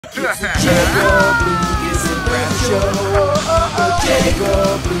It's a Jacob, Lukas and Bradley Show.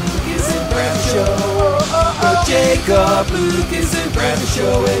 Jacob, Lukas and Bradley Show. Jacob, Lukas and Bradley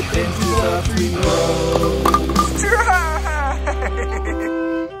Show. Adventures of Three Bros.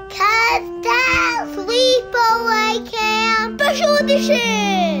 CubScoutSleepAwayCamp Special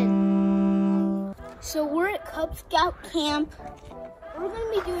Edition! So we're at Cub Scout Camp. We're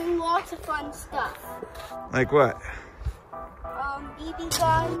going to be doing lots of fun stuff. Like what? BB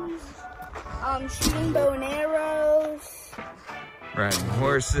guns, shooting bow and arrows. Riding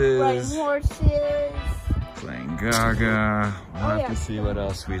horses. Playing Gaga. We'll have to see what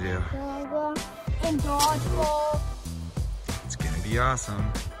else we do. Gaga and dodgeball. It's gonna be awesome.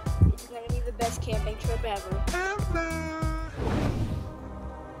 It's gonna be the best camping trip ever.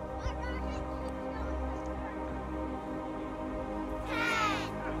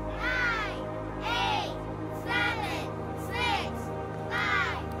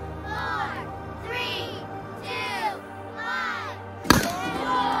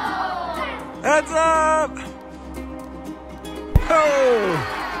 Heads up! Oh!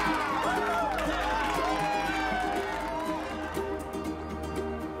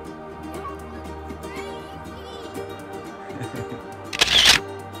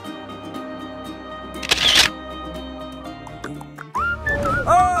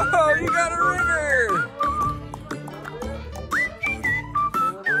 Oh, you got a ringer!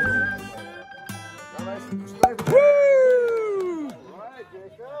 Woo! Alright,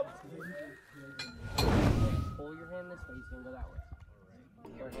 Jacob. Pull your hand this way, so you can go that way.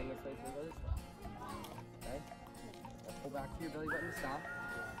 Pull your hand this way, so you can go this way. Okay? Now pull back to your belly button to stop.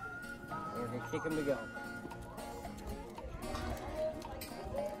 And we're going to kick him to go.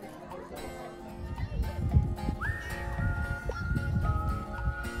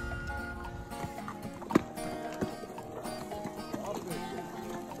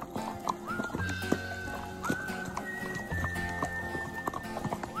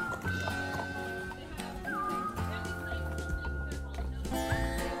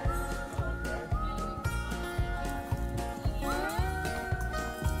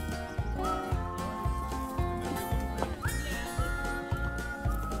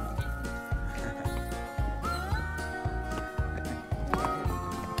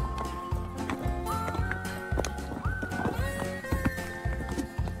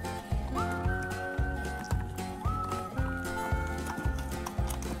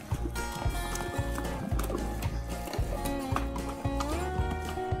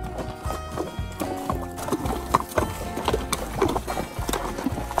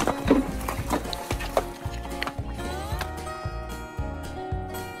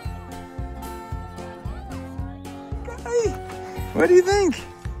 What do you think?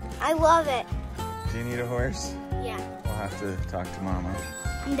 I love it. Do you need a horse? Yeah. We'll have to talk to Mama.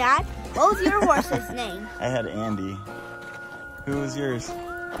 And Dad, what was your horse's name? I had Andy. Who was yours?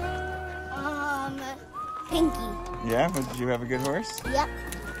 Pinky. Yeah? But did you have a good horse? Yep.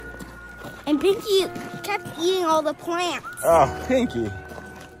 And Pinky kept eating all the plants. Oh, Pinky.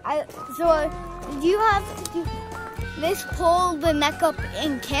 So did you have to do this, pull the neck up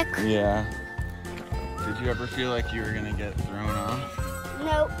and kick? Yeah. Did you ever feel like you were gonna get thrown off?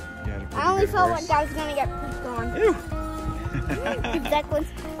 Nope. You had a pretty I only good felt horse? like I was gonna get pooped on. Ew. That was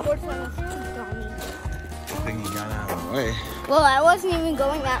horse one was pooped on me. Good thing you got out of the way. Well, I wasn't even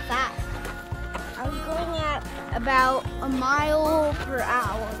going that fast. I was going at about a mile per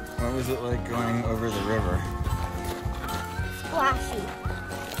hour. What was it like going over the river? Splashy.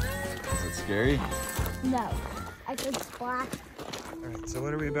 Was it scary? No. I could splash. Alright, so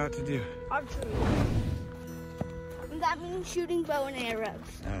what are we about to do? Archery. And that means shooting bow and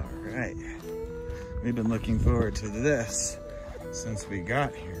arrows. Alright. We've been looking forward to this since we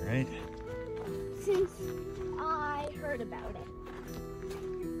got here, right? Since I heard about it.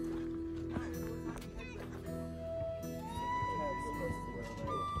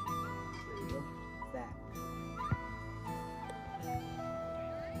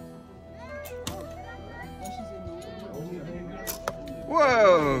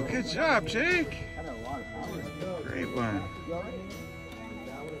 Whoa, good job, Jake. Great one.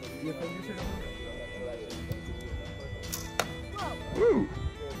 Woo.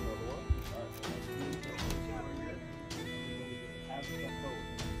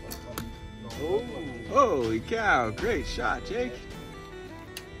 Holy cow, great shot, Jake.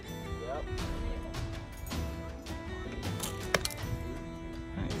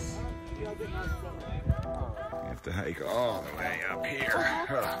 Nice. You have to hike all the way up here.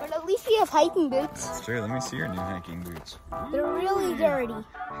 But at least we have hiking boots. That's true. Let me see your new hiking boots. They're really dirty.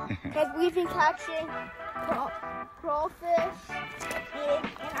 Because we've been catching crawfish, and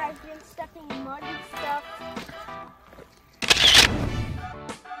I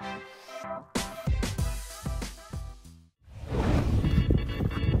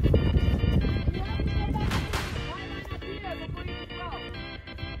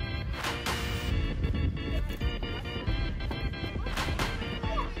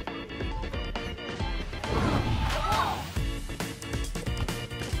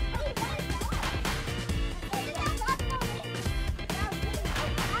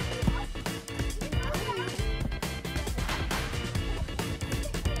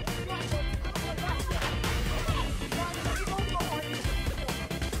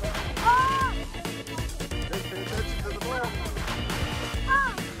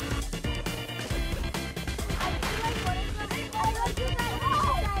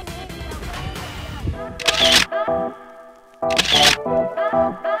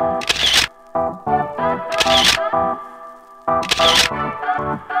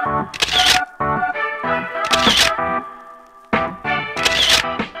So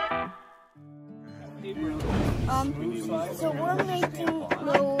we're making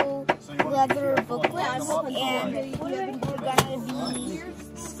little leather booklets, and we're gonna be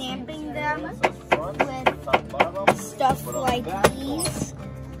stamping them with stuff like these.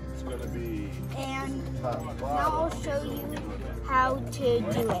 And now I'll show you how to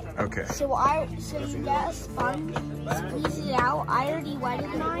do it. Okay. So you get a sponge, squeeze it out. I already wetted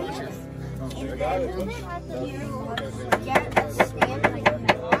mine, and then you get a stamp.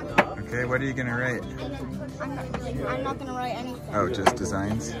 Okay, what are you gonna write? I'm not gonna write anything. Oh, just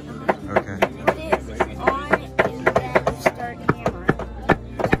designs? Okay. Put it on and then start hammering.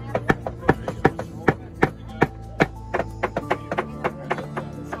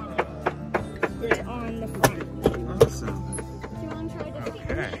 Put it on the front. Awesome. Do you want to try to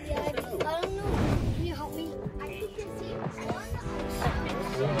Okay. I don't know. Can you help me? I think you can see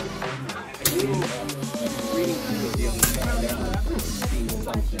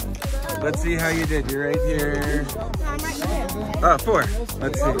Let's see how you did. You're right here. I'm right here. Oh, 4.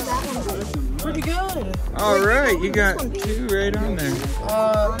 Let's see. Pretty good. All right, you got 2 right on there.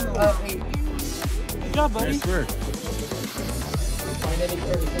 8. Good job, buddy. Nice work.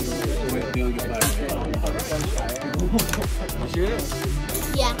 Shoot it?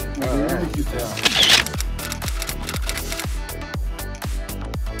 Yeah. All right.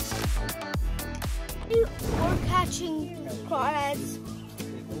 We're catching crawdads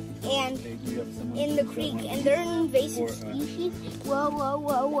and in the creek, and they're an invasive species. Whoa, whoa,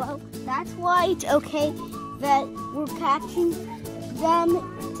 whoa, whoa. That's why it's okay that we're catching them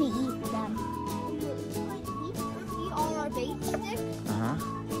to eat them. See on our bait stick? Uh-huh.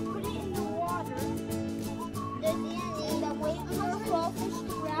 Put it in the water. And then wait for our crawfish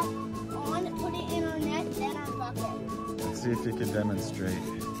to wrap on, put it in our net, then our bucket. Let's see if you can demonstrate.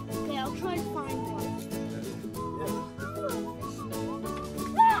 Okay, I'll try to find one.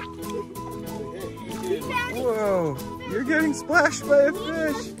 Whoa, you're getting splashed by a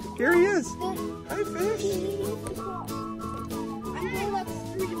fish. Here he is. Hi, fish.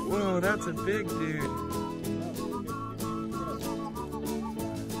 Whoa, that's a big dude.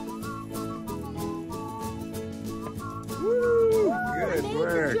 Woo, good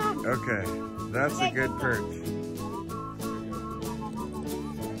work. Okay, that's a good perch.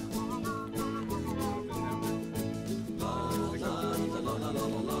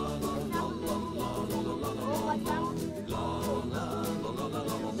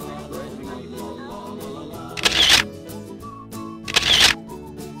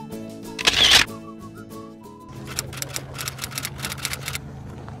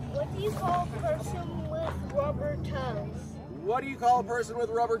 What do you call a person with rubber toes? What do you call a person with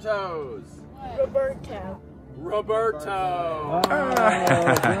rubber toes? Roberto. Roberto. Ah.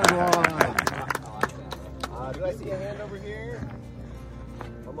 Do I see a hand over here?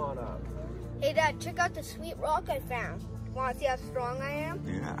 Come on up. Hey Dad, check out the sweet rock I found. Want to see how strong I am?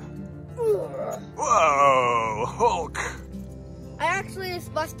 Yeah. Whoa, Hulk. I actually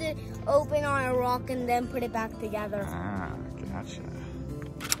just busted open on a rock and then put it back together. Ah, gotcha.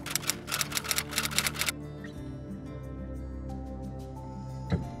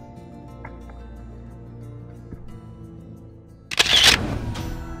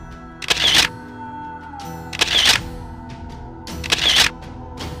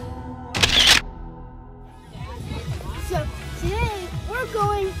 So today we're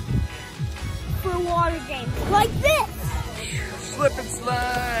going for water games like this. Slip and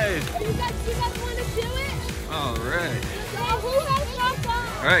slide. You guys want to do it? All right. Who has rock on?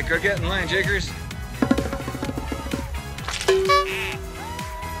 All right, go get in line, Jakers.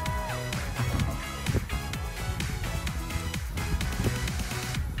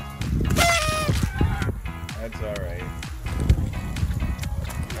 That's all right.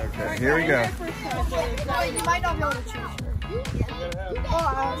 Okay, here we go. You might not be able to choose.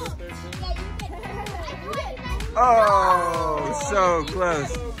 Oh, so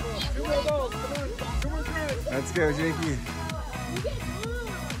close. Let's go, Jakey.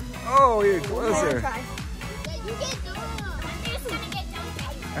 Oh, you're closer.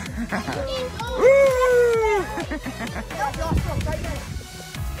 Woo!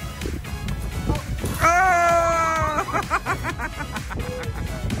 Oh!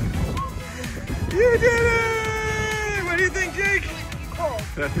 You did it! What do you think, Jake? Cool.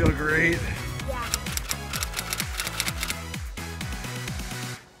 Does that feel great? Yeah.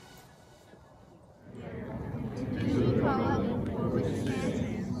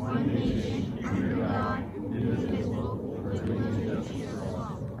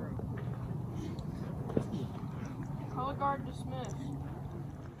 Color guard dismissed.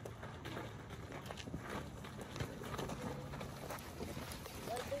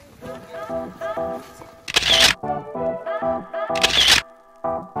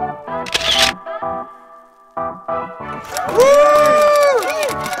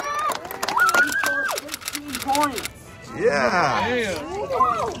 Yeah.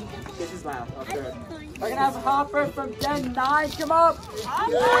 This is loud. Oh, good. We're gonna have a hopper from Gen 9 come up.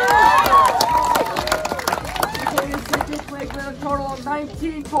 This week with a total of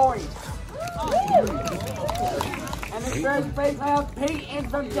 19 points. And in first place I have Payson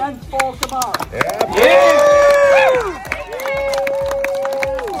from Gen 4 come up. Yeah.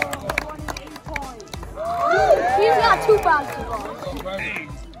 28 points. He's got 2 basketballs.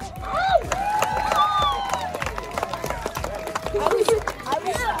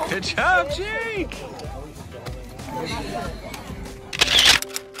 Good job, Jake.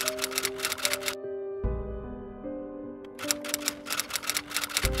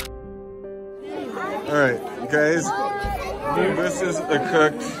 All right, guys, this is a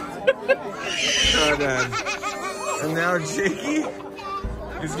cooked crawdad. And now Jakey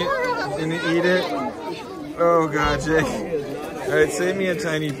is gonna eat it. Oh God, Jake. All right, save me a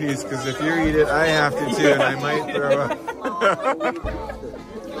tiny piece, because if you eat it, I have to too, and I might throw up.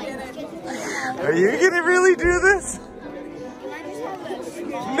 Are you gonna really do this?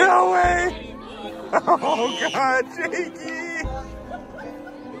 No way! Oh God, Jakey!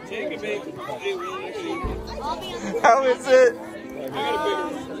 How is it?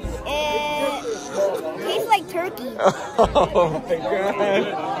 Tastes like turkey. Oh my God!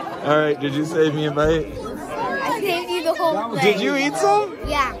 All right, did you save me a bite? I saved you the whole thing. Did you eat some?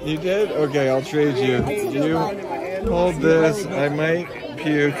 Yeah. You did? Okay, I'll trade you. You hold this. I might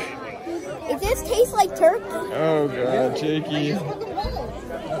puke. It just tastes like turkey. Oh God, Jakey.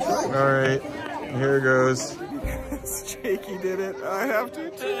 All right, here goes. Jakey did it. I have to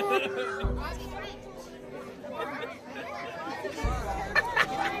too.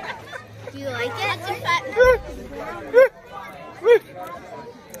 Do you like it?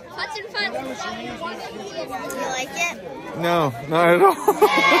 What's in fun? Do you like it? No, not at all.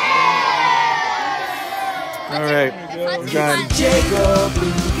 All right, done. Jacob,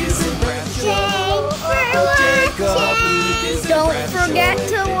 Lucas, and Brad Show. Don't forget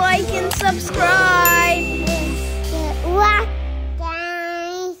to like and subscribe.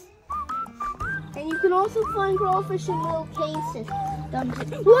 And you can also find crawfish in little cases.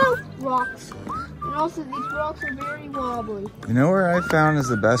 Whoa! Rocks. And also these rocks are very wobbly. You know where I found is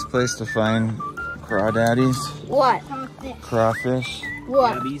the best place to find crawdaddies? What? Crawfish?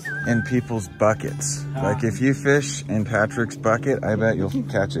 What? In people's buckets. Like if you fish in Patrick's bucket, I bet you'll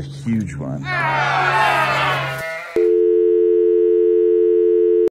catch a huge one.